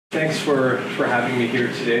Thanks for having me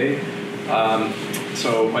here today.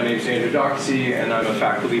 So my name is Doxey, and I'm a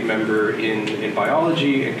faculty member in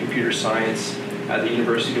biology and computer science at the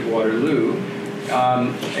University of Waterloo.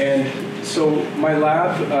 And so my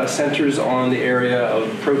lab centers on the area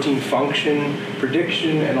of protein function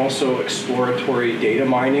prediction and also exploratory data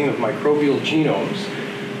mining of microbial genomes.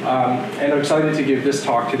 And I'm excited to give this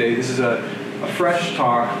talk today. This is a fresh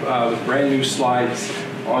talk with brand new slides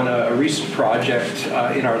on a recent project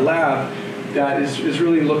in our lab that is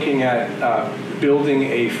really looking at building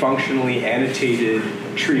a functionally annotated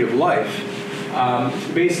tree of life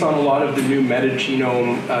based on a lot of the new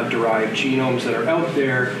metagenome-derived genomes that are out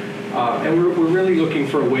there. And we're really looking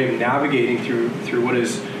for a way of navigating through what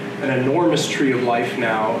is an enormous tree of life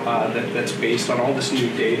now that's based on all this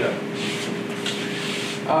new data.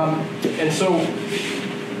 And so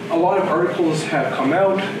a lot of articles have come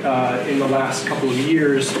out in the last couple of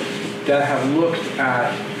years that have looked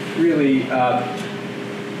at really a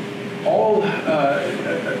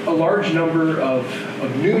large number of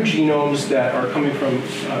new genomes that are coming from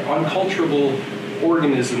unculturable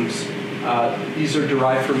organisms. These are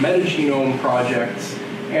derived from metagenome projects,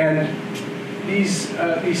 and these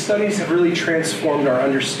studies have really transformed our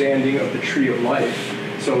understanding of the tree of life.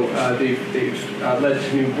 So they've led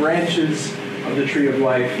to new branches of the tree of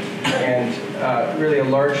life and really a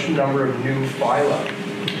large number of new phyla.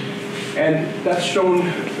 And that's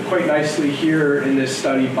shown quite nicely here in this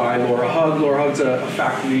study by Laura Hug. Laura Hug's a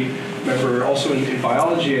faculty member also in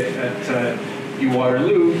biology at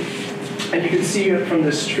UWaterloo. And you can see it from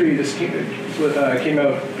this tree. This came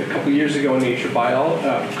out a couple years ago in Nature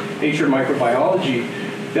Microbiology,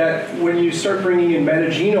 that when you start bringing in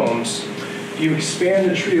metagenomes, you expand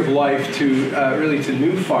the tree of life to really to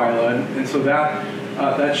new phyla, and so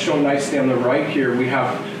that's shown nicely on the right here. We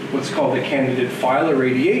have what's called the candidate phyla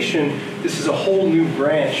radiation. This is a whole new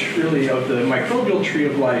branch, really, of the microbial tree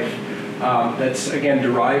of life that's again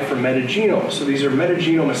derived from metagenomes. So these are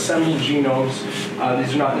metagenome assembled genomes.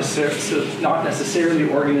 These are not necessarily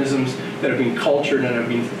organisms that have been cultured and have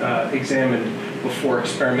been examined before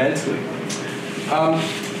experimentally.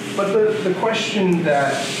 But the question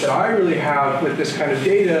that I really have with this kind of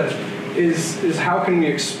data is how can we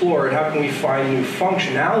explore it? How can we find new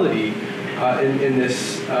functionality in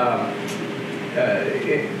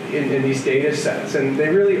these data sets? And they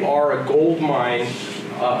really are a gold mine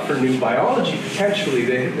for new biology, potentially.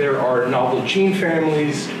 There are novel gene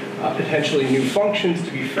families, potentially new functions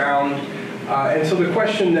to be found. And so the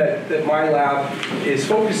question that my lab is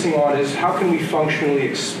focusing on is how can we functionally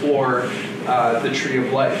explore the tree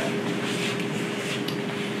of life.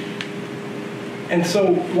 And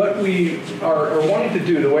so what we are wanting to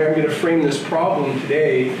do, the way I'm going to frame this problem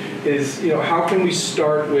today, is how can we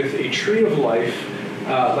start with a tree of life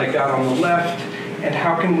like that on the left, and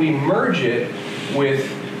how can we merge it with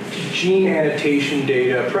gene annotation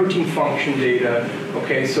data, protein function data.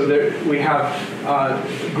 Okay, so there we have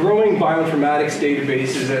growing bioinformatics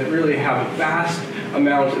databases that really have a vast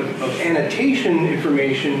amount of annotation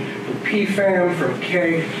information from PFAM, from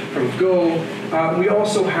KEGG, from Go. We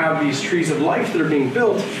also have these trees of life that are being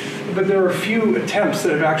built, but there are a few attempts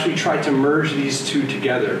that have actually tried to merge these two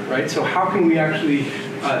together, right? So how can we actually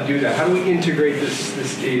do that? How do we integrate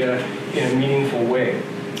this data in a meaningful way?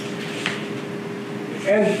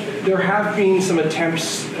 And there have been some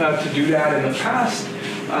attempts to do that in the past.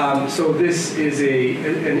 So this is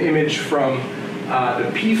an image from the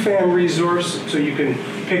PFAM resource. So you can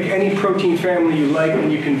pick any protein family you like, and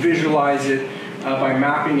you can visualize it by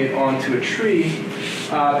mapping it onto a tree.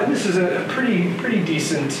 And this is a pretty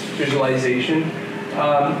decent visualization.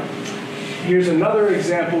 Here's another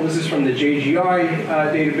example. This is from the JGI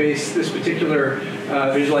database. This particular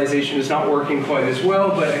visualization is not working quite as well,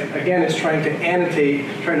 but again, it's trying to annotate,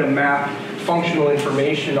 trying to map functional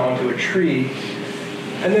information onto a tree.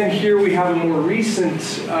 And then here we have a more recent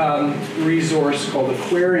resource called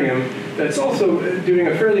Aquarium that's also doing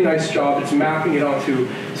a fairly nice job. It's mapping it onto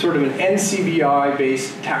sort of an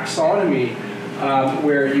NCBI-based taxonomy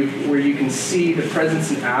where you can see the presence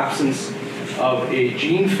and absence of a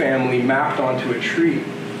gene family mapped onto a tree.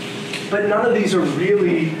 But none of these are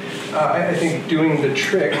really, I think, doing the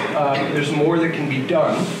trick. There's more that can be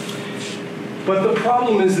done. But the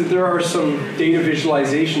problem is that there are some data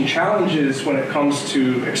visualization challenges when it comes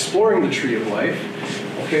to exploring the tree of life.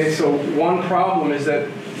 Okay, so one problem is that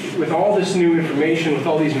with all this new information, with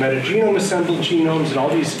all these metagenome assembled genomes and all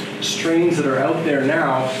these strains that are out there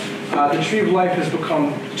now, the tree of life has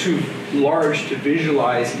become too large to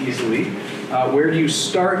visualize easily. Where do you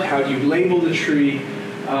start? How do you label the tree?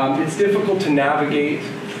 It's difficult to navigate.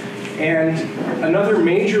 And another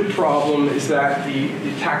major problem is that the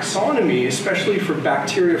taxonomy, especially for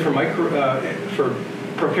bacteria, for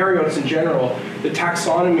prokaryotes in general, the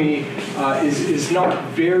taxonomy is not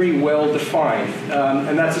very well defined.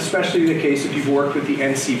 And that's especially the case if you've worked with the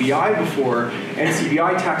NCBI before.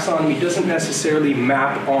 NCBI taxonomy doesn't necessarily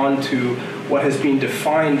map onto what has been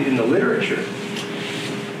defined in the literature.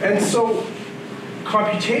 And so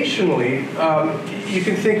computationally, you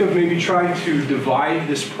can think of maybe trying to divide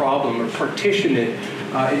this problem or partition it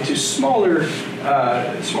into smaller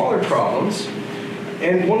problems.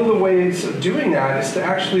 And one of the ways of doing that is to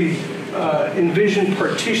actually envision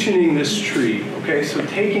partitioning this tree. Okay, so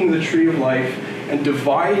taking the tree of life and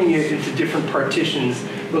dividing it into different partitions.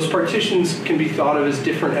 Those partitions can be thought of as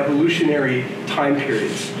different evolutionary time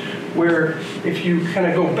periods, where if you kind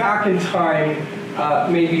of go back in time,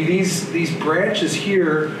 maybe these branches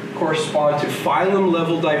here correspond to phylum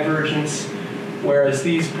level divergence, whereas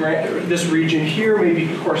this region here maybe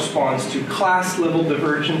corresponds to class level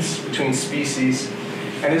divergence between species.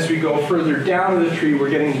 And as we go further down the tree,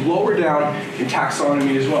 we're getting lower down in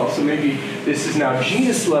taxonomy as well. So maybe this is now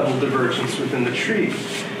genus level divergence within the tree.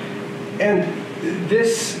 And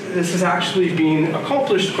this has actually been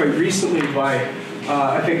accomplished quite recently by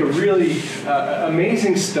I think a really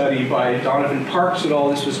amazing study by Donovan Parks et al.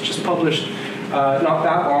 This was just published not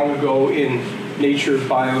that long ago in Nature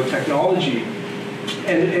Biotechnology.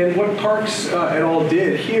 And what Parks et al.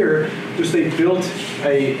 Did here was they built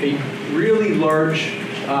a really large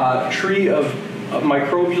tree of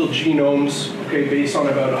microbial genomes, okay, based on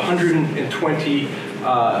about 120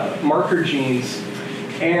 marker genes.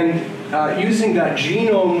 And using that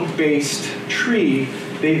genome-based tree,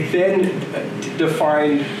 they then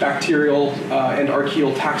defined bacterial and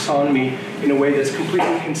archaeal taxonomy in a way that's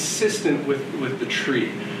completely consistent with the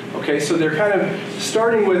tree. Okay, so they're kind of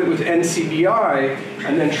starting with NCBI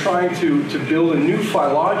and then trying to build a new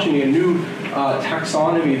phylogeny, a new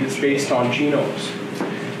taxonomy that's based on genomes.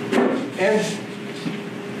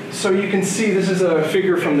 And so you can see this is a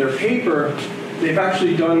figure from their paper. They've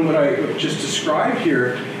actually done what I just described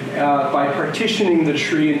here by partitioning the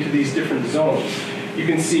tree into these different zones. You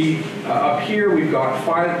can see up here we've got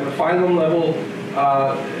the phylum level,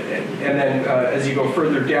 and then as you go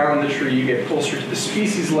further down the tree, you get closer to the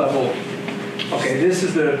species level. Okay, this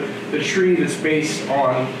is the tree that's based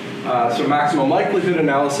on so maximum likelihood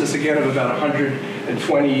analysis, again, of about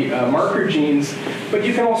 120 marker genes. But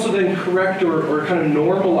you can also then correct or kind of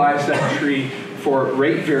normalize that tree for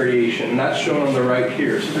rate variation, and that's shown on the right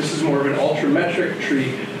here. So this is more of an ultrametric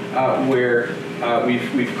tree where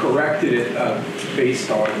we've corrected it based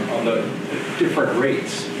on the different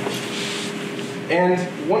rates. And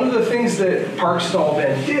one of the things that Parks et al.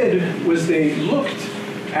 Then did was they looked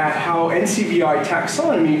at how NCBI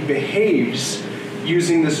taxonomy behaves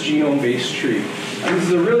using this genome-based tree. And this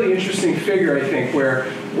is a really interesting figure, I think, where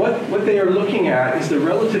what they are looking at is the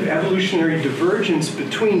relative evolutionary divergence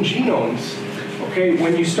between genomes, okay,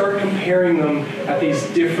 when you start comparing them at these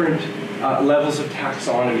different levels of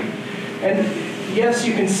taxonomy. And yes,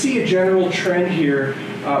 you can see a general trend here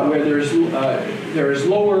where there is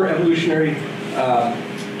lower evolutionary,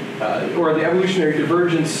 or the evolutionary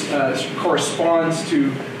divergence corresponds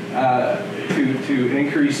to an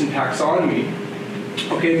increase in taxonomy.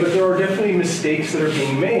 Okay, but there are definitely mistakes that are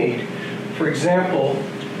being made. For example,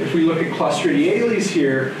 if we look at Clostridiales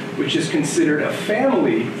here, which is considered a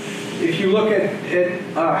family, if you look at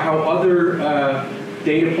how other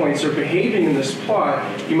data points are behaving in this plot,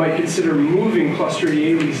 you might consider moving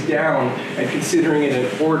Clostridiales down and considering it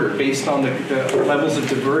in order based on the levels of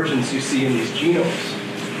divergence you see in these genomes.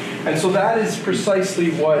 And so that is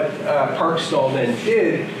precisely what Parks et al. Then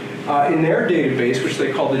did in their database, which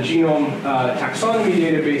they call the genome taxonomy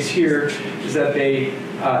database here, is that they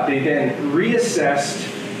then reassessed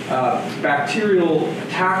bacterial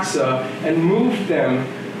taxa and moved them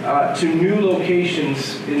to new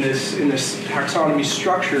locations in this taxonomy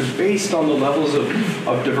structure based on the levels of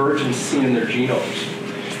divergence seen in their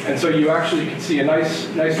genomes. And so you actually can see a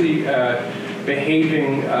nicely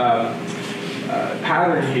behaving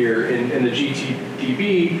pattern here in the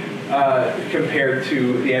GTDB compared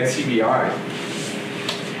to the NCBI.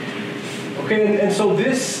 Okay, and so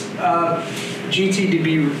this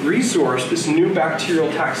GTDB resource, this new bacterial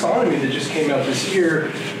taxonomy that just came out this year,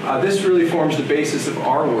 this really forms the basis of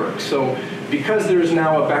our work. So because there is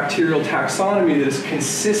now a bacterial taxonomy that is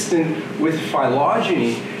consistent with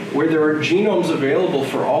phylogeny, where there are genomes available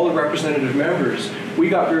for all the representative members, we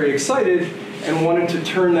got very excited and wanted to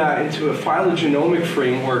turn that into a phylogenomic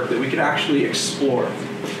framework that we could actually explore.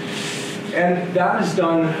 And that is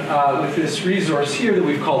done with this resource here that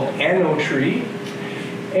we've called AnnoTree.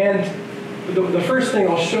 And the first thing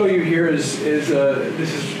I'll show you here is this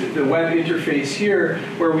is the web interface here,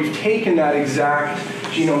 where we've taken that exact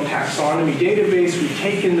genome taxonomy database, we've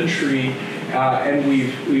taken the tree, and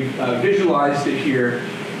we've visualized it here.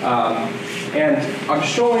 And I'm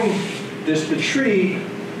showing the tree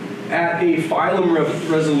at a phylum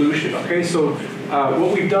resolution. Okay, so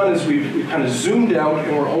what we've done is we've kind of zoomed out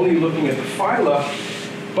and we're only looking at the phyla,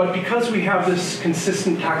 but because we have this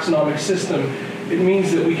consistent taxonomic system, it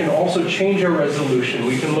means that we can also change our resolution.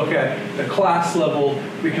 We can look at the class level,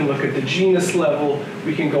 we can look at the genus level,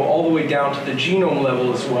 we can go all the way down to the genome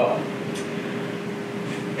level as well.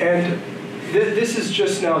 And this is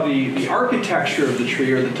just now the architecture of the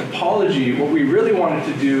tree, or the topology. What we really wanted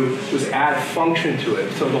to do was add function to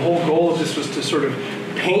it. So the whole goal of this was to sort of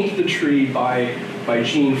paint the tree by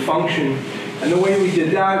gene function. And the way we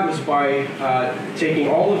did that was by taking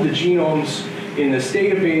all of the genomes in this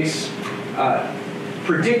database,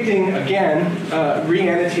 predicting, again,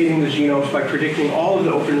 re-annotating the genomes by predicting all of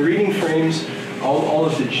the open reading frames, all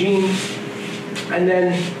of the genes, and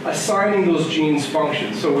then assigning those genes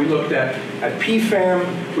functions. So we looked at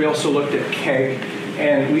PFAM, we also looked at KEGG,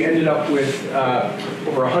 and we ended up with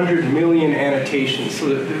over 100 million annotations. So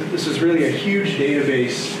this is really a huge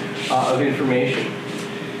database of information.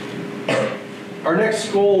 Our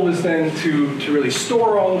next goal was then to really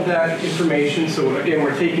store all of that information. So again,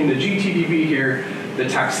 we're taking the GTDB here, the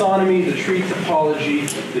taxonomy, the tree topology,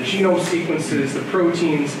 the genome sequences, the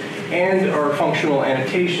proteins, and our functional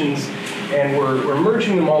annotations, and we're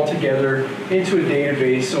merging them all together into a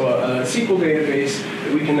database, so a SQL database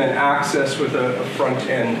that we can then access with a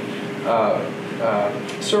front-end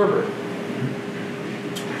server.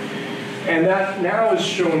 And that now is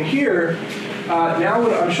shown here. Now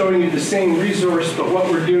I'm showing you the same resource, but what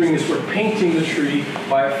we're doing is we're painting the tree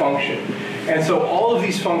by a function. And so all of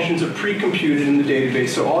these functions are pre-computed in the database,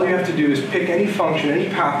 so all you have to do is pick any function, any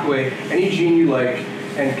pathway, any gene you like,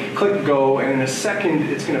 and click go, and in a second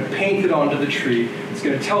it's going to paint it onto the tree. It's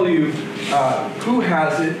going to tell you who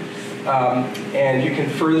has it, and you can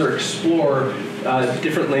further explore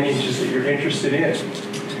different lineages that you're interested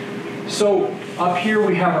in. So up here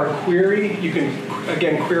we have our query. You can,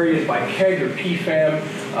 again, query it by KEGG or PFAM,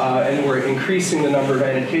 and we're increasing the number of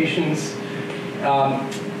annotations.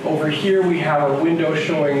 Over here we have our window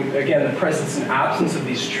showing, again, the presence and absence of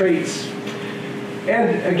these traits.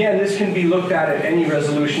 And again, this can be looked at any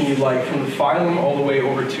resolution you'd like, from the phylum all the way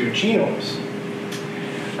over to genomes.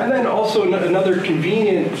 And then also another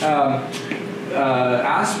convenient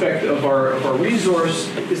aspect of our resource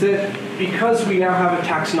is that because we now have a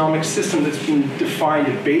taxonomic system that's been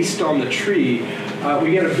defined based on the tree,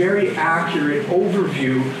 we get a very accurate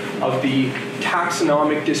overview of the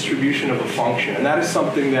taxonomic distribution of a function. And that is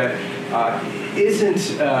something that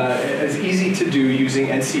isn't as easy to do using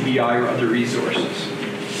NCBI or other resources.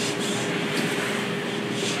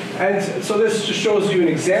 And so this just shows you an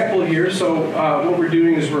example here. So what we're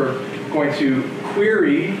doing is we're going to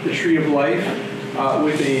query the tree of life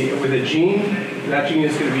with a gene. That gene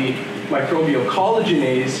is going to be microbial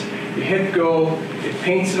collagenase. You hit go, it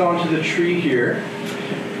paints it onto the tree here.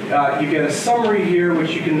 You get a summary here,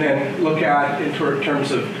 which you can then look at in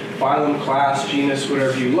terms of phylum, class, genus,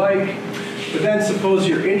 whatever you like. But then suppose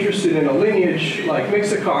you're interested in a lineage like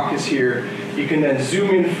Myxococcus here, you can then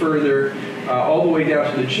zoom in further all the way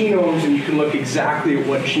down to the genomes, and you can look exactly at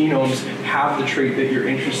what genomes have the trait that you're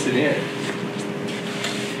interested in.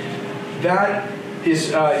 That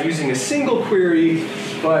is using a single query,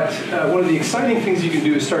 but one of the exciting things you can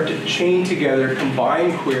do is start to chain together,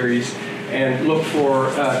 combine queries, and look for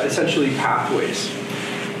essentially pathways.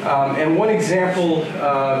 And one example,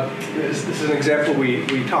 this is an example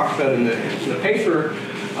we talked about in the paper,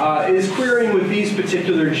 is querying with these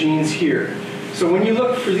particular genes here. So when you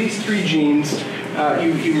look for these three genes,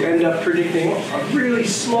 you end up predicting a really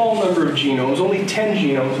small number of genomes, only 10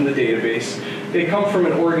 genomes in the database. They come from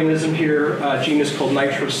an organism here, a genus called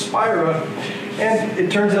Nitrospira, and it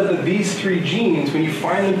turns out that these three genes, when you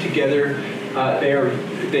find them together,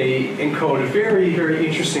 they encode a very, very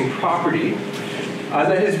interesting property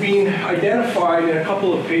that has been identified in a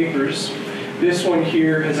couple of papers. This one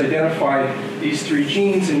here has identified these three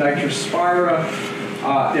genes in Nitrospira.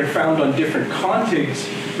 They're found on different contigs,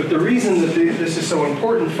 but the reason that this is so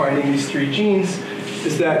important, finding these three genes,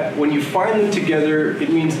 is that when you find them together, it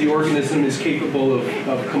means the organism is capable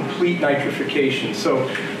of complete nitrification. So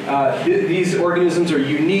these organisms are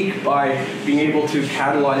unique by being able to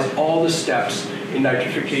catalyze all the steps in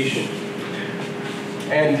nitrification.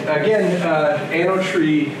 And again,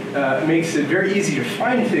 AnnoTree makes it very easy to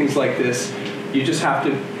find things like this. You just have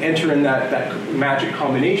to enter in that magic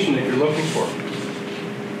combination that you're looking for.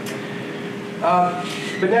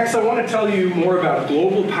 But next, I want to tell you more about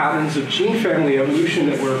global patterns of gene family evolution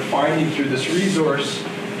that we're finding through this resource.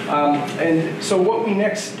 And so what we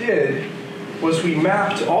next did was we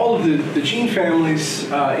mapped all of the gene families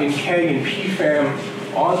in KEGG and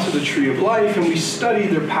PFAM onto the tree of life, and we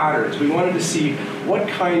studied their patterns. We wanted to see what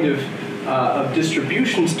kind of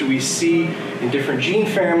distributions do we see in different gene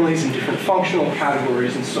families, in different functional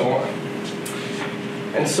categories, and so on.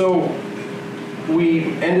 And so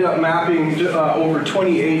we ended up mapping over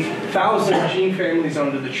 28,000 gene families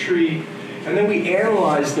onto the tree, and then we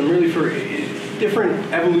analyzed them really for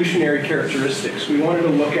different evolutionary characteristics. We wanted to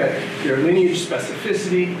look at their lineage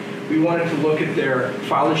specificity, we wanted to look at their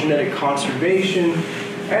phylogenetic conservation,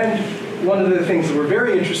 and one of the things that we're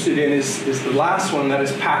very interested in is the last one, that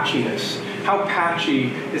is patchiness. How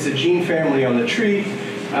patchy is a gene family on the tree?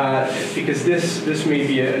 Because this may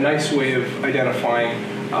be a nice way of identifying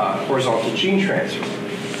horizontal gene transfer.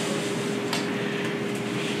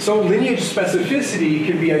 So lineage specificity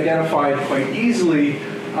can be identified quite easily.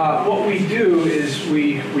 What we do is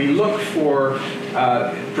we look for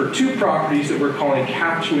two properties that we're calling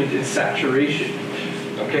catchment and saturation.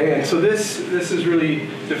 Okay, and so this is really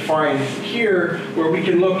defined here, where we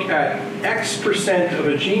can look at X% of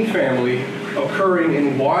a gene family occurring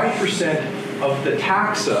in Y% of the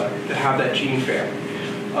taxa that have that gene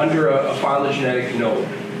family under a phylogenetic node.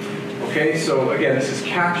 Okay, so again, this is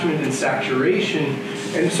catchment and saturation.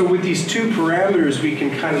 And so with these two parameters, we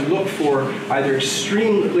can kind of look for either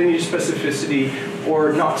extreme lineage specificity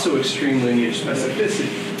or not so extreme lineage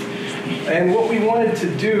specificity. And what we wanted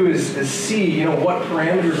to do is see, what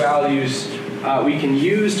parameter values we can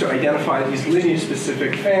use to identify these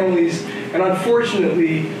lineage-specific families. And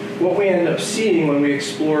unfortunately, what we end up seeing when we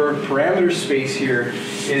explore parameter space here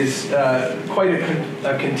is quite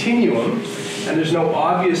a continuum, and there's no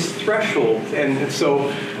obvious threshold. And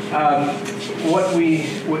so what we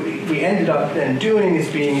ended up then doing is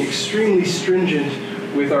being extremely stringent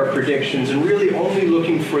with our predictions and really only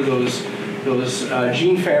looking for those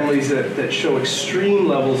gene families that show extreme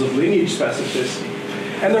levels of lineage specificity.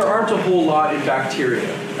 And there aren't a whole lot in bacteria.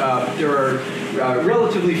 There are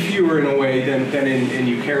relatively fewer in a way than in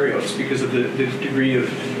eukaryotes because of the degree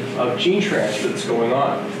of gene transfer that's going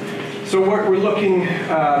on. So we're looking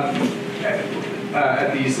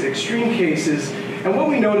at these extreme cases, and what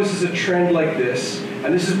we notice is a trend like this,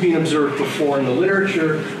 and this has been observed before in the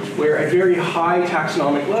literature, where at very high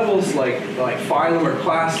taxonomic levels, like phylum or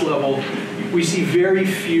class level, we see very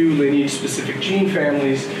few lineage-specific gene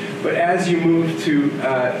families, but as you move to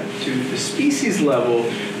the species level,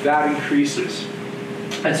 that increases.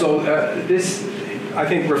 And so this, I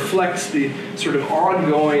think, reflects the sort of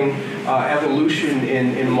ongoing evolution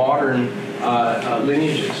in modern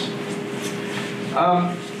lineages.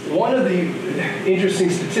 One of the interesting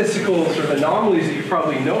statistical sort of anomalies that you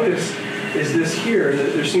probably noticed is this here,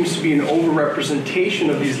 that there seems to be an overrepresentation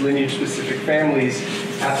of these lineage-specific families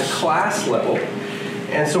at the class level.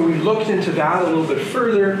 And so we looked into that a little bit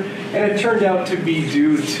further, and it turned out to be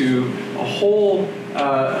due to a whole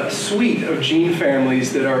suite of gene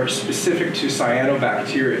families that are specific to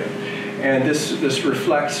cyanobacteria. And this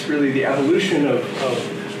reflects really the evolution of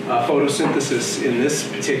photosynthesis in this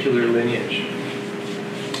particular lineage.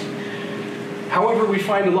 However, we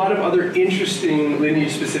find a lot of other interesting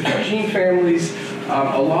lineage-specific gene families.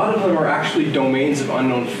 A lot of them are actually domains of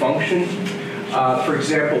unknown function. For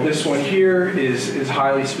example, this one here is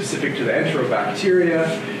highly specific to the enterobacteria.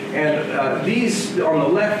 And these on the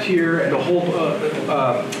left here and a whole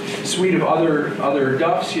suite of other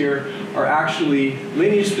duffs here are actually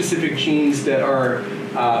lineage-specific genes that are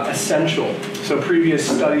essential. So previous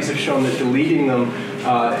studies have shown that deleting them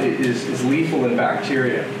is lethal in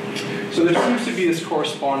bacteria. So there seems to be this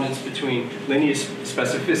correspondence between lineage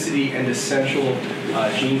specificity and essential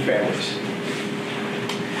gene families.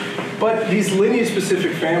 But these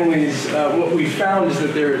lineage-specific families, what we found is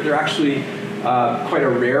that they're actually quite a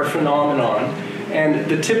rare phenomenon. And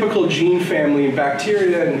the typical gene family in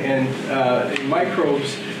bacteria and in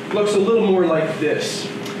microbes looks a little more like this.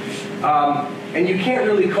 And you can't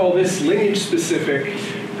really call this lineage-specific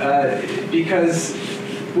because,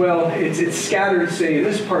 well, it's scattered, say, in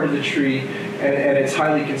this part of the tree, and it's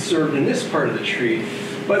highly conserved in this part of the tree.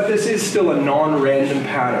 But this is still a non-random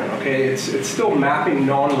pattern, okay? It's still mapping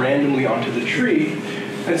non-randomly onto the tree.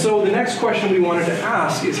 And so the next question we wanted to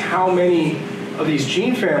ask is how many of these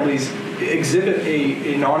gene families exhibit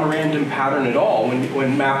a non-random pattern at all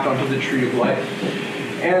when mapped onto the tree of life.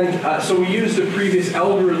 And so we used the previous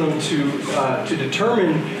algorithm to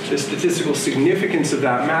determine the statistical significance of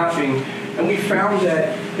that mapping, And we found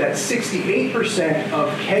that 68% of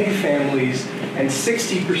KEGG families and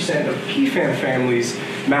 60% of PFAM families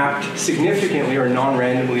mapped significantly or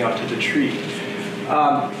non-randomly onto the tree.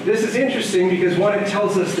 This is interesting because, one, it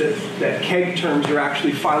tells us that KEGG terms are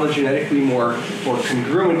actually phylogenetically more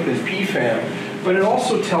congruent than PFAM, but it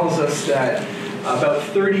also tells us that about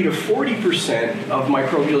 30 to 40% of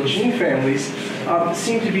microbial gene families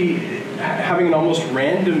seem to be having an almost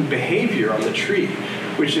random behavior on the tree,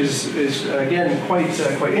 which is again quite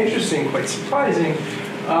interesting, quite surprising.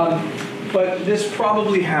 But this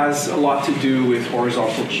probably has a lot to do with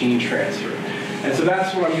horizontal gene transfer. And so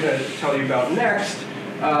that's what I'm going to tell you about next.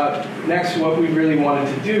 Next, what we really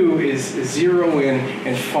wanted to do is zero in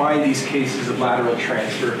and find these cases of lateral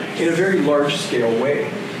transfer in a very large-scale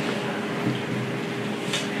way.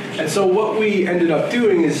 And so what we ended up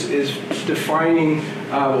doing is defining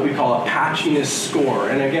what we call a patchiness score.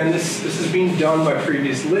 And again, this is being done by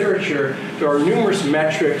previous literature. There are numerous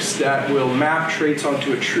metrics that will map traits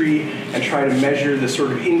onto a tree and try to measure the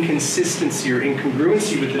sort of inconsistency or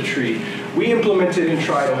incongruency with the tree. We implemented and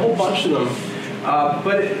tried a whole bunch of them,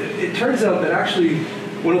 but it turns out that actually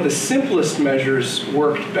one of the simplest measures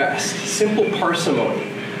worked best, simple parsimony.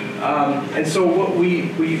 And so what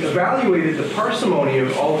we evaluated the parsimony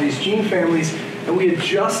of all of these gene families, and we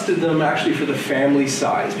adjusted them actually for the family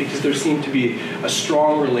size, because there seemed to be a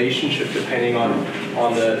strong relationship depending on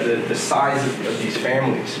the size of these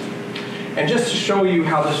families. And just to show you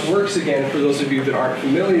how this works again, for those of you that aren't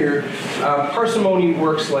familiar, parsimony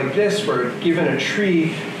works like this, where given a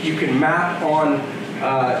tree, you can map on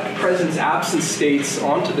presence-absence states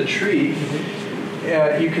onto the tree.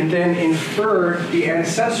 You can then infer the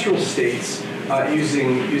ancestral states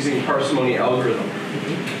using parsimony algorithm.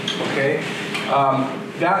 Okay,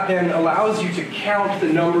 that then allows you to count the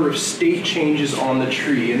number of state changes on the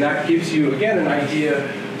tree, and that gives you again an idea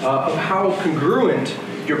of how congruent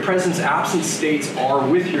your presence-absence states are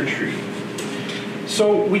with your tree.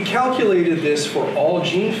 So we calculated this for all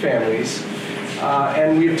gene families,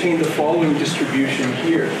 and we obtained the following distribution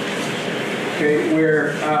here. Okay,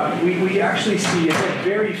 where we actually see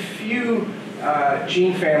very few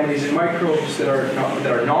gene families and microbes that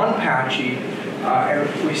are non-patchy,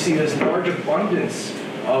 and we see this large abundance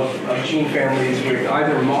of gene families with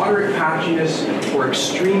either moderate patchiness or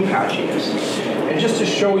extreme patchiness. And just to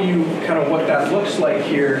show you kind of what that looks like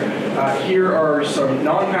here, here are some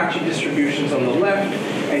non-patchy distributions on the left,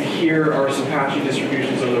 and here are some patchy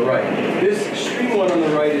distributions on the right. This extreme one on the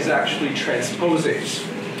right is actually transposase,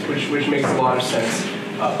 which makes a lot of sense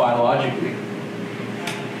biologically.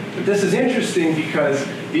 But this is interesting because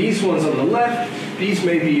these ones on the left, these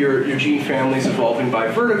may be your gene families evolving by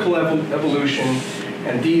vertical evolution,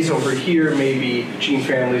 and these over here may be gene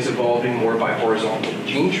families evolving more by horizontal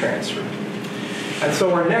gene transfer. And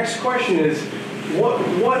so our next question is,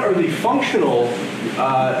 what are the functional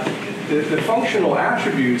functional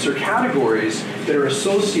attributes or categories that are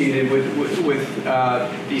associated with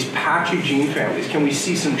these patchy gene families? Can we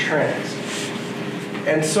see some trends?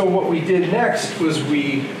 And so what we did next was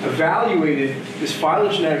we evaluated this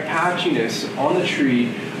phylogenetic patchiness on the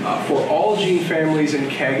tree for all gene families in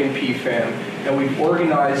KEGG and PFAM, and we've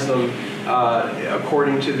organized them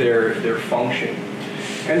according to their function.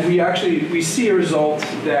 And we see a result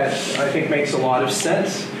that I think makes a lot of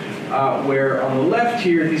sense, where on the left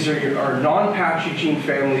here, these are our non-patchy gene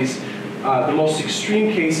families. The most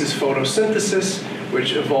extreme case is photosynthesis,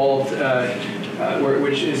 which evolved,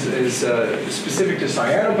 which is specific to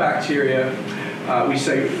cyanobacteria. We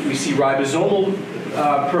see ribosomal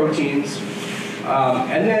proteins.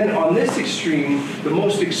 And then on this extreme, the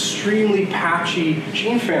most extremely patchy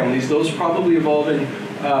gene families, those probably evolving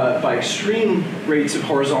by extreme rates of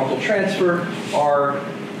horizontal transfer, are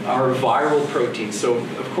viral proteins. So,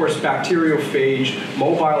 of course, bacteriophage,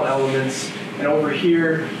 mobile elements, and over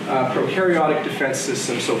here, prokaryotic defense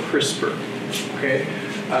systems, so CRISPR. Okay,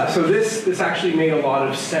 so this actually made a lot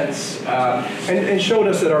of sense and showed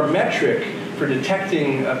us that our metric for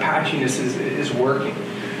detecting patchiness is working.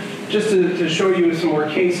 Just to show you some more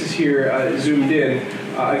cases here, zoomed in,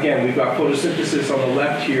 again, we've got photosynthesis on the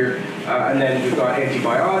left here, and then we've got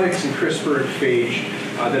antibiotics and CRISPR and phage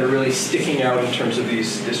that are really sticking out in terms of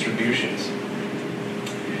these distributions.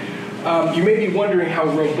 You may be wondering how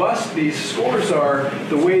robust these scores are.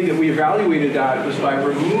 The way that we evaluated that was by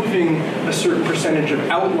removing a certain percentage of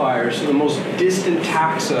outliers, so the most distant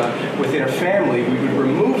taxa within a family. We would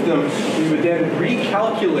remove them, we would then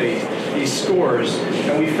recalculate these scores,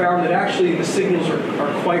 and we found that actually the signals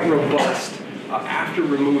are quite robust after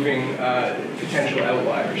removing potential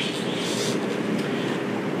outliers.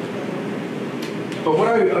 But what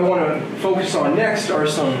I want to focus on next are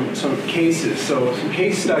some cases. So some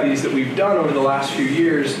case studies that we've done over the last few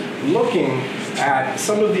years looking at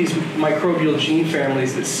some of these microbial gene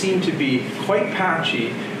families that seem to be quite patchy.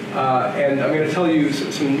 And I'm going to tell you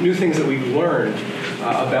some new things that we've learned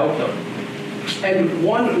about them. And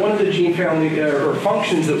one of the gene family or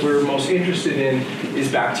functions that we're most interested in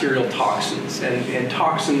is bacterial toxins. And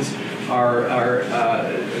toxins are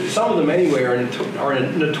some of them anyway, are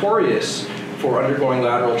notorious for undergoing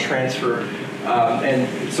lateral transfer.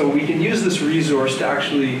 And so we can use this resource to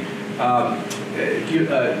actually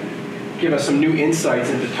give us some new insights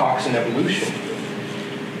into toxin evolution.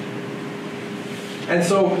 And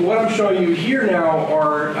so what I'm showing you here now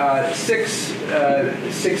are six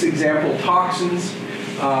example toxins.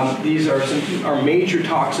 These are some major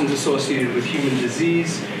toxins associated with human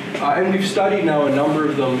disease. And we've studied now a number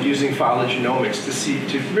of them using phylogenomics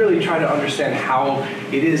to really try to understand how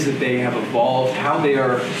it is that they have evolved, how they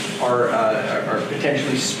are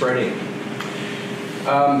potentially spreading.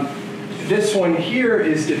 This one here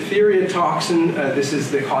is diphtheria toxin. This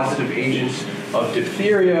is the causative agent of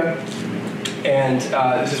diphtheria. And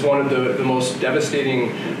this is one of the most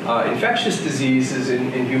devastating infectious diseases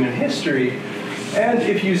in human history. And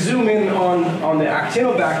if you zoom in on the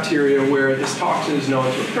actinobacteria where this toxin is known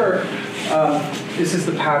to occur, this is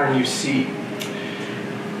the pattern you see.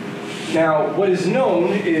 Now, what is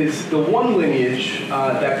known is the one lineage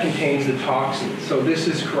that contains the toxin. So this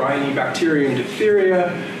is Corynebacterium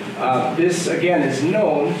diphtheria. This, again, is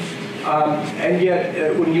known. And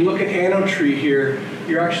yet, when you look at AnnoTree here,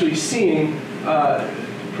 you're actually seeing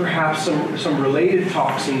perhaps some related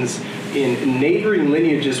toxins in neighboring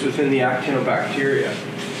lineages within the actinobacteria.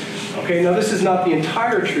 Okay, now this is not the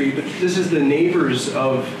entire tree, but this is the neighbors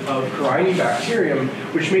of Corynebacterium,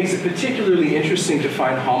 which makes it particularly interesting to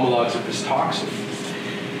find homologs of this toxin.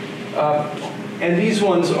 And these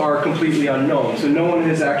ones are completely unknown, so no one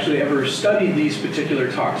has actually ever studied these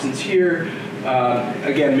particular toxins here,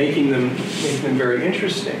 again, making them very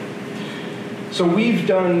interesting. So we've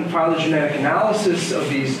done phylogenetic analysis of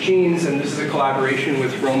these genes, and this is a collaboration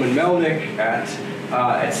with Roman Melnick at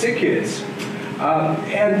SickKids.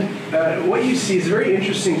 And what you see is a very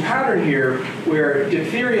interesting pattern here where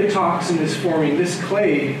diphtheria toxin is forming this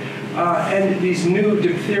clade, and these new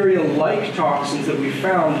diphtheria-like toxins that we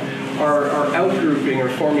found are outgrouping or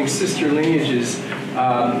forming sister lineages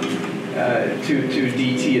to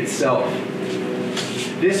DT itself.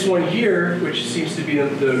 This one here, which seems to be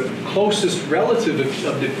the closest relative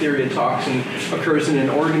of diphtheria toxin, occurs in an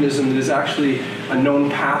organism that is actually a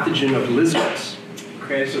known pathogen of lizards.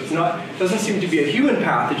 Okay, so it doesn't seem to be a human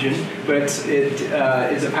pathogen, but it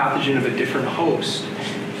is a pathogen of a different host.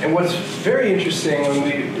 And what's very interesting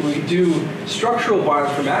when we do structural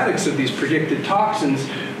bioinformatics of these predicted toxins,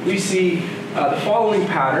 we see the following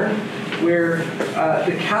pattern, where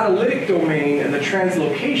the catalytic domain and the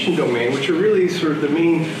translocation domain, which are really sort of the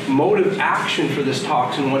main mode of action for this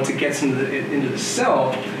toxin once it gets into the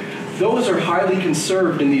cell, those are highly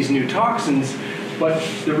conserved in these new toxins, but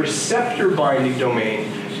the receptor binding domain,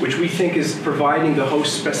 which we think is providing the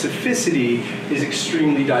host specificity, is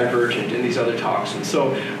extremely divergent in these other toxins.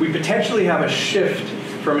 So we potentially have a shift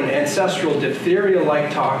from an ancestral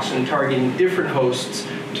diphtheria-like toxin targeting different hosts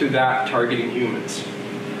to that targeting humans.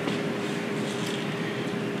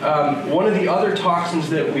 One of the other toxins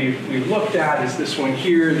that we've looked at is this one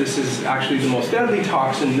here. This is actually the most deadly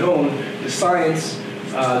toxin known to science.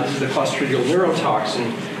 This is the Clostridial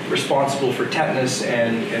neurotoxin, responsible for tetanus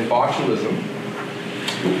and botulism.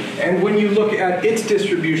 And when you look at its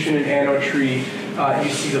distribution in AnnoTree, you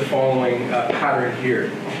see the following pattern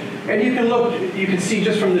here. And you can see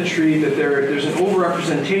just from the tree that there's an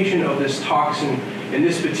overrepresentation of this toxin in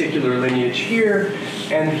this particular lineage here,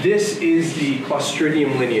 and this is the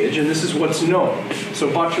Clostridium lineage, and this is what's known. So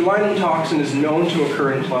botulinum toxin is known to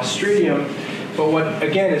occur in Clostridium, but what,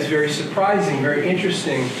 again, is very surprising, very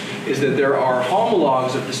interesting, is that there are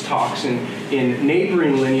homologs of this toxin in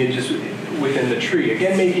neighboring lineages within the tree,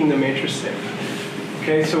 again, making them interesting.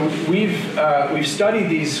 Okay, so we've studied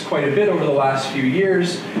these quite a bit over the last few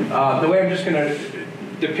years. The way I'm just going to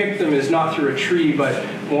depict them is not through a tree, but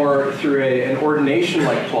more through an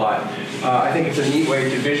ordination-like plot. I think it's a neat way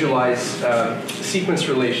to visualize sequence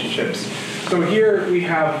relationships. So here we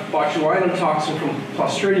have botulinum toxin from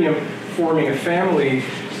Clostridium forming a family,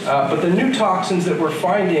 but the new toxins that we're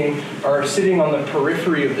finding are sitting on the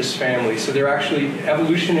periphery of this family. So they're actually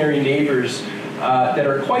evolutionary neighbors that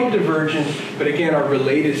are quite divergent, but again are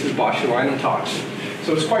related to the botulinum toxin.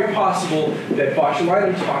 So it's quite possible that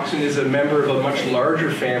botulinum toxin is a member of a much larger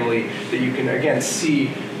family that you can, again,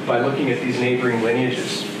 see by looking at these neighboring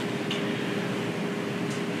lineages.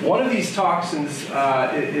 One of these toxins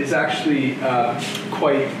is actually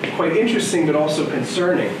quite interesting, but also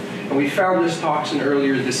concerning. And we found this toxin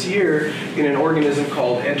earlier this year in an organism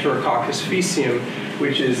called Enterococcus faecium,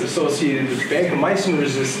 which is associated with vancomycin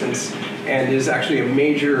resistance and is actually a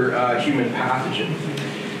major human pathogen.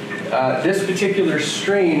 This particular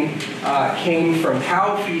strain came from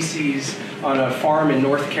cow feces on a farm in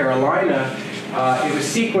North Carolina. It was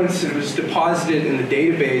sequenced, it was deposited in the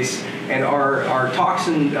database, and our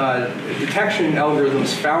toxin detection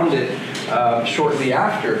algorithms found it shortly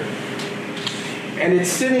after. And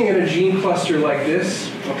it's sitting in a gene cluster like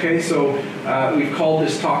this. Okay, so we've called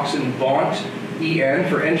this toxin BONT, EN,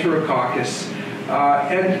 for Enterococcus.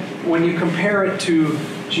 And when you compare it to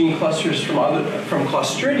gene clusters from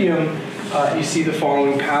Clostridium, you see the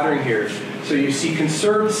following pattern here. So you see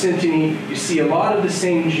conserved synteny, you see a lot of the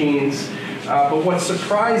same genes, but what's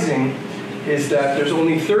surprising is that there's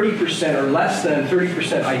only 30% or less than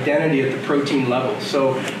 30% identity at the protein level.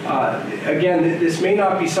 So again, this may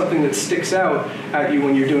not be something that sticks out at you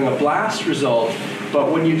when you're doing a BLAST result, but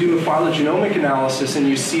when you do a phylogenomic analysis and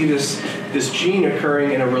you see this gene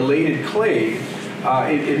occurring in a related clade,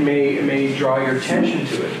 it may draw your attention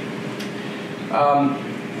to it.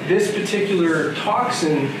 This particular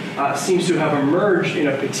toxin seems to have emerged in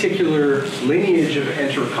a particular lineage of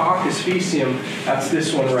Enterococcus faecium. That's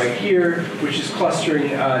this one right here, which is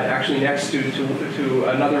clustering actually next to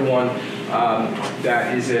another one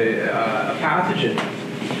that is a pathogen.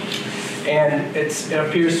 And it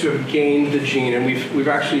appears to have gained the gene, and we've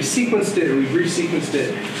actually sequenced it, or we've resequenced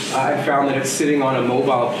it, and found that it's sitting on a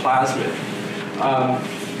mobile plasmid.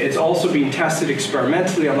 It's also being tested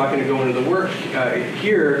experimentally. I'm not going to go into the work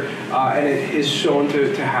here, and it is shown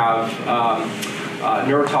to have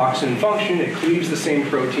neurotoxin function. It cleaves the same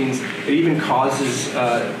proteins. It even causes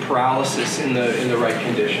paralysis in the right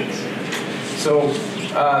conditions. So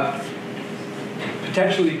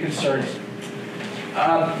potentially concerning.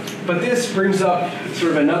 But this brings up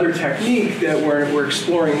sort of another technique that we're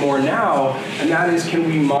exploring more now, and that is, can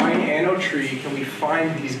we mine AnnoTree? Can we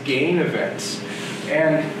find these gain events?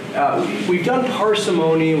 And we've done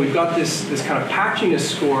parsimony, we've got this kind of patchiness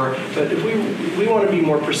score, but if we want to be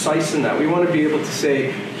more precise than that. We want to be able to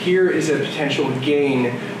say, here is a potential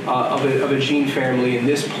gain of a gene family in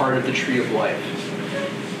this part of the tree of life.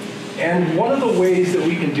 And one of the ways that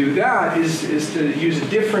we can do that is to use a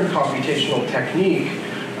different computational technique.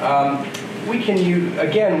 We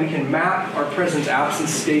can map our presence-absence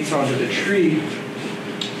states onto the tree,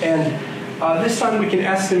 and this time we can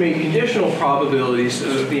estimate conditional probabilities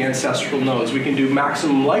of the ancestral nodes. We can do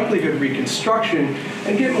maximum likelihood reconstruction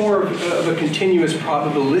and get more of a continuous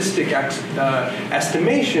probabilistic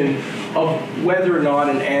estimation of whether or not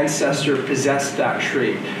an ancestor possessed that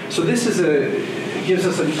trait. So this gives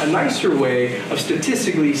us a nicer way of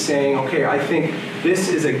statistically saying, okay, I think this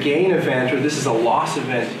is a gain event or this is a loss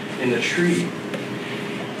event in the tree.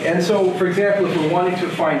 And so, for example, if we're wanting to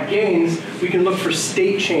find gains, we can look for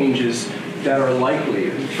state changes that are likely.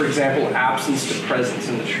 For example, absence to presence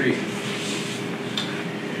in the tree.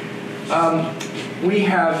 We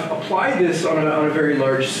have applied this on a very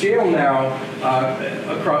large scale now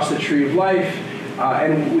across the tree of life,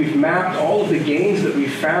 and we've mapped all of the gains that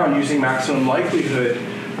we've found using maximum likelihood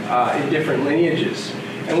in different lineages.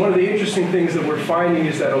 And one of the interesting things that we're finding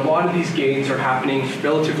is that a lot of these gains are happening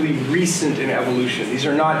relatively recent in evolution. These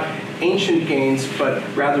are not ancient gains, but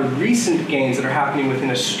rather recent gains that are happening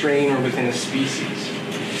within a strain or within a species.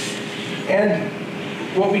 And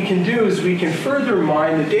what we can do is we can further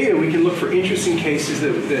mine the data. We can look for interesting cases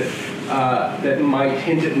that might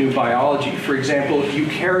hint at new biology. For example,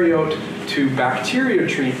 eukaryote to bacterial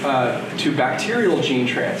gene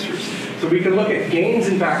transfers. So we can look at gains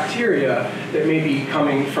in bacteria that may be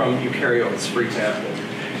coming from eukaryotes, for example.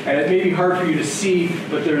 And it may be hard for you to see,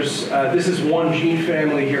 but this is one gene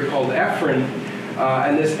family here called ephrin,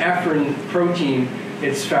 and this ephrin protein,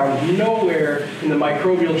 it's found nowhere in the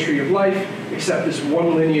microbial tree of life except this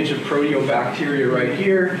one lineage of proteobacteria right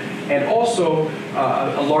here, and also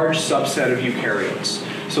a large subset of eukaryotes.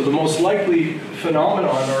 So the most likely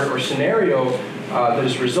phenomenon or scenario that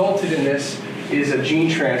has resulted in this is a gene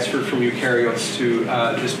transfer from eukaryotes to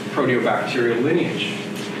this proteobacterial lineage.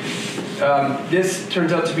 This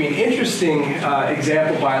turns out to be an interesting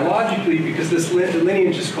example biologically because this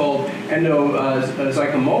lineage is called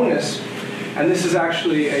Endozygomonas, and this is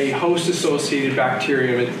actually a host-associated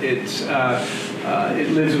bacterium. It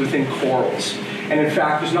lives within corals. And in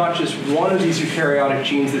fact, there's not just one of these eukaryotic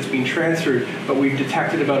genes that's being transferred, but we've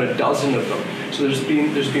detected about a dozen of them. So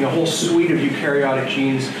there's been a whole suite of eukaryotic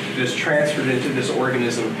genes that is transferred into this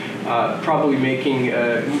organism, probably making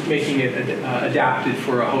it adapted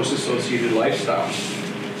for a host-associated lifestyle.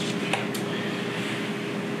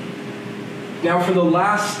 Now, for the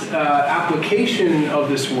last application of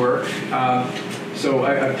this work, so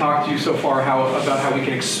I've talked to you so far about how we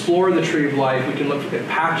can explore the tree of life. We can look at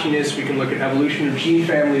patchiness. We can look at evolution of gene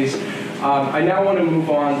families. I now want to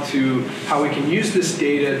move on to how we can use this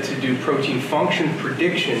data to do protein function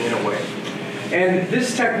prediction in a way. And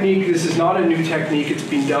this technique, this is not a new technique. It's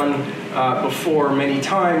been done before many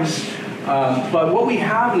times. But what we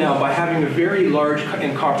have now, by having a very large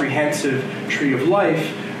and comprehensive tree of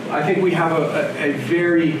life, I think we have a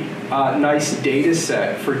very nice data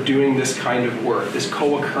set for doing this kind of work, this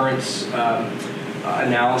co-occurrence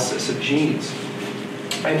analysis of genes.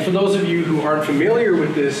 And for those of you who aren't familiar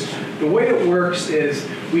with this, the way it works is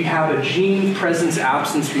we have a gene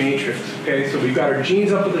presence-absence matrix. Okay, so we've got our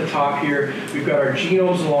genes up at the top here, we've got our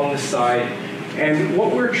genomes along the side, and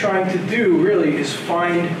what we're trying to do really is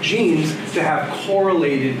find genes that have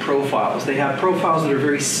correlated profiles. They have profiles that are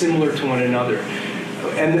very similar to one another.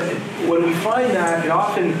 And when we find that, it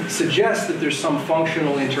often suggests that there's some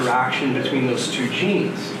functional interaction between those two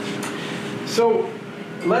genes. So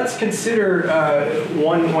let's consider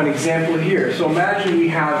one example here. So imagine we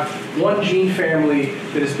have one gene family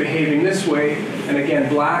that is behaving this way, and again,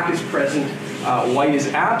 black is present, white is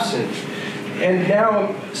absent. And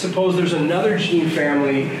now, suppose there's another gene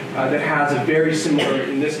family that has a very similar,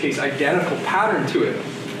 in this case, identical pattern to it.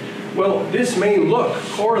 Well, this may look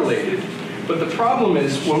correlated, but the problem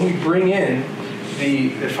is when we bring in the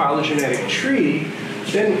phylogenetic tree,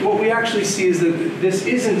 then what we actually see is that this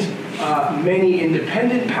isn't many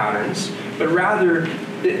independent patterns, but rather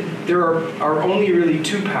there are only really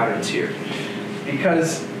two patterns here.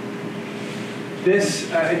 Because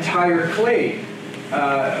this entire clade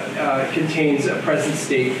contains a present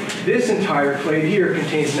state. This entire clade here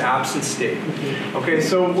contains an absent state. Okay,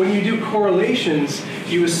 so when you do correlations,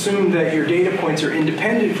 you assume that your data points are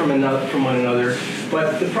independent from one another,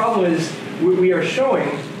 but the problem is we are showing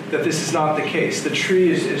that this is not the case. The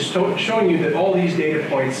tree is showing you that all these data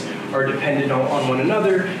points are dependent on one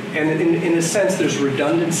another, and in a sense, there's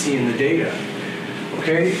redundancy in the data.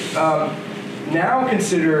 Okay, now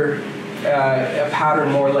consider a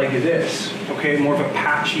pattern more like this, okay, more of a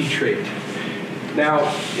patchy trait. Now,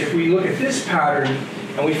 if we look at this pattern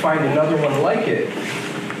and we find another one like it,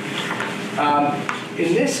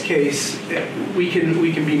 in this case, we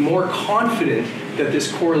can be more confident that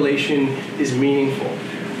this correlation is meaningful.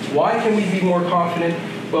 Why can we be more confident?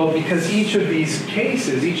 Well, because each of these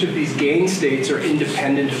cases, each of these gain states are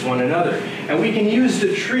independent of one another. And we can use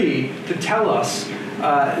the tree to tell us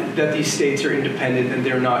that these states are independent and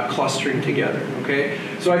they're not clustering together, okay?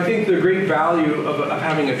 So I think the great value of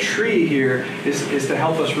having a tree here is to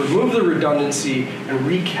help us remove the redundancy and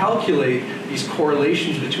recalculate these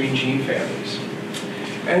correlations between gene families.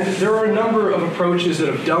 And there are a number of approaches that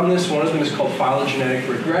have done this. One of them is called phylogenetic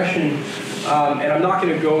regression. And I'm not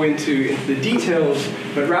going to go into the details,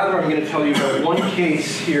 but rather I'm going to tell you about one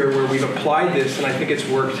case here where we've applied this, and I think it's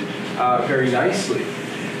worked very nicely.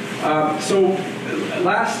 So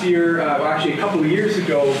last year, well, actually a couple of years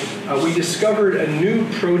ago, we discovered a new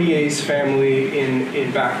protease family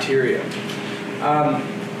in bacteria.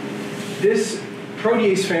 This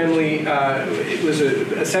protease family it was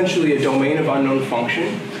essentially a domain of unknown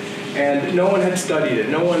function, and no one had studied it.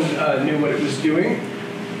 No one knew what it was doing.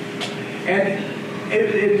 And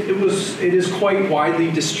it is quite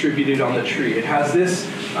widely distributed on the tree. It has this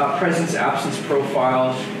presence-absence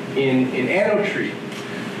profile in AnnoTree.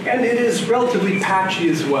 And it is relatively patchy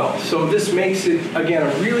as well. So this makes it, again,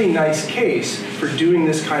 a really nice case for doing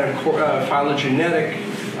this kind of phylogenetic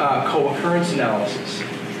co-occurrence analysis.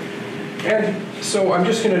 And so I'm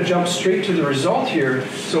just going to jump straight to the result here.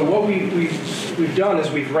 So what we've done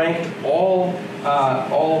is we've ranked all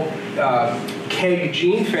KEGG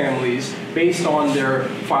gene families based on their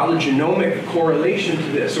phylogenomic correlation to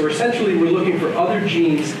this. So essentially we're looking for other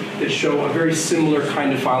genes that show a very similar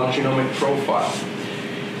kind of phylogenomic profile.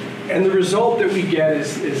 And the result that we get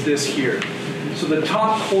is this here. So the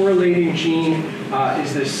top correlating gene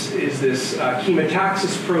is this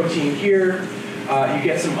chemotaxis protein here. You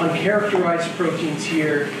get some uncharacterized proteins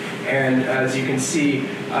here, and as you can see,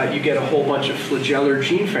 you get a whole bunch of flagellar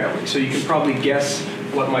gene families. So you can probably guess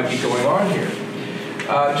what might be going on here.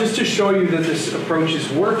 Just to show you that this approach is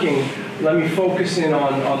working, let me focus in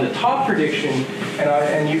on the top prediction,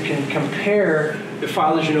 and you can compare the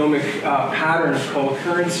phylogenomic pattern of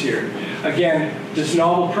co-occurrence here. Again, this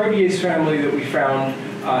novel protease family that we found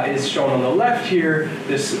is shown on the left here.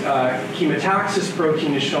 This chemotaxis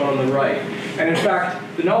protein is shown on the right. And in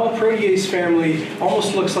fact, the novel protease family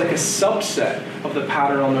almost looks like a subset of the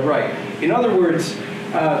pattern on the right. In other words,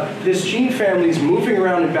 this gene family is moving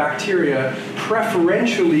around in bacteria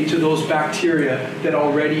preferentially to those bacteria that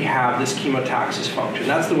already have this chemotaxis function.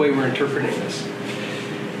 That's the way we're interpreting this.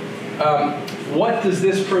 What does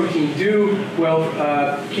this protein do? Well,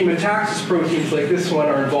 chemotaxis proteins like this one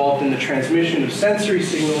are involved in the transmission of sensory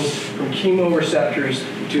signals from chemoreceptors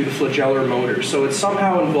to the flagellar motors. So it's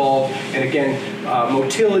somehow involved in, again,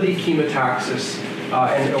 motility chemotaxis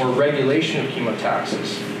or regulation of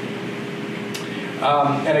chemotaxis.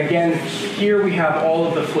 And again, here we have all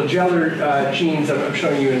of the flagellar genes that I'm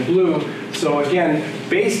showing you in blue. So again,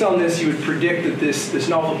 based on this, you would predict that this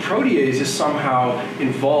novel protease is somehow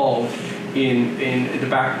involved in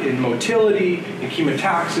motility, in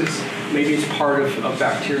chemotaxis. Maybe it's part of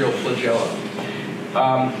bacterial flagella.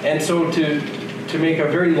 And so to make a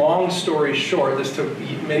very long story short, this took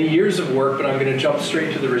many years of work, but I'm going to jump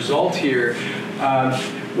straight to the result here.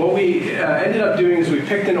 What we ended up doing is we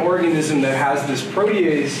picked an organism that has this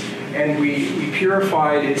protease, and we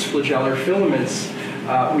purified its flagellar filaments.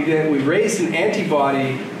 We raised an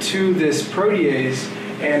antibody to this protease,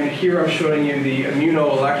 and here I'm showing you the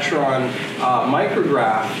immunoelectron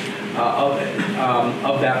micrograph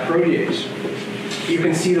of that protease. You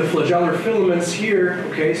can see the flagellar filaments here.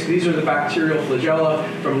 Okay, so these are the bacterial flagella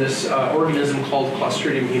from this organism called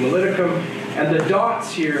Clostridium hemolyticum, and the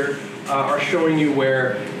dots here are showing you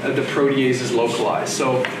where the protease is localized.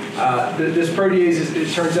 So this protease,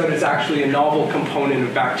 it turns out, is actually a novel component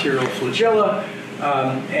of bacterial flagella,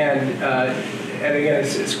 and again,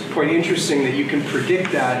 it's quite interesting that you can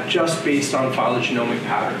predict that just based on phylogenomic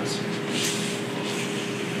patterns.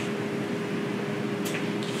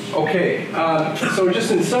 Okay, so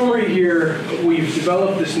just in summary here, we've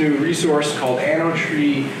developed this new resource called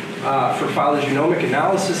AnnoTree for phylogenomic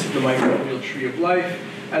analysis of the microbial tree of life.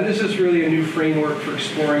 And this is really a new framework for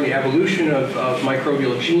exploring the evolution of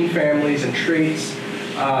microbial gene families and traits.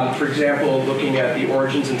 For example, looking at the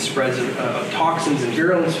origins and spreads of toxins and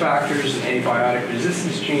virulence factors and antibiotic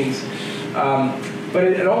resistance genes. But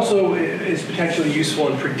it also is potentially useful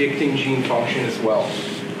in predicting gene function as well.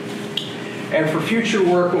 And for future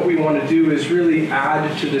work, what we want to do is really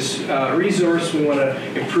add to this resource. We want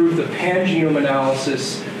to improve the pangenome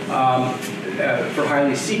analysis for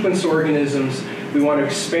highly sequenced organisms. We want to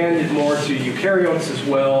expand it more to eukaryotes as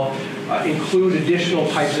well, include additional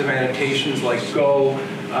types of annotations like Go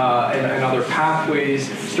and other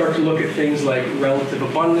pathways, start to look at things like relative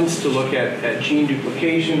abundance to look at gene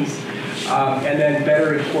duplications, and then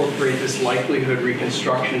better incorporate this likelihood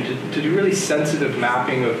reconstruction to do really sensitive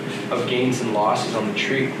mapping of gains and losses on the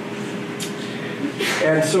tree.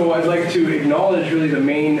 And so I'd like to acknowledge really the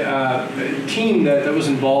main team that was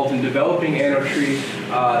involved in developing AnnoTree.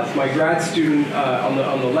 My grad student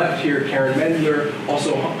on the left here, Karen Mendler,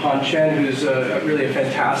 also Han Chen, who's really a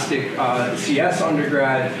fantastic CS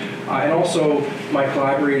undergrad, and also my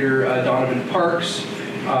collaborator, Donovan Parks,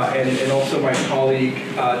 and also my colleague,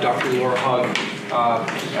 Dr. Laura Hugg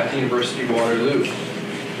at the University of Waterloo.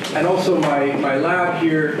 And also my lab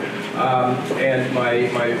here, and my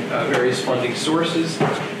various funding sources.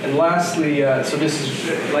 And lastly, so this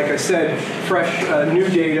is, like I said, fresh new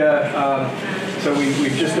data. So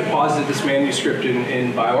we've just deposited this manuscript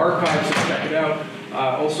in bioRxiv, so check it out.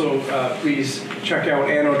 Also, please check out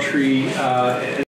AnnoTree.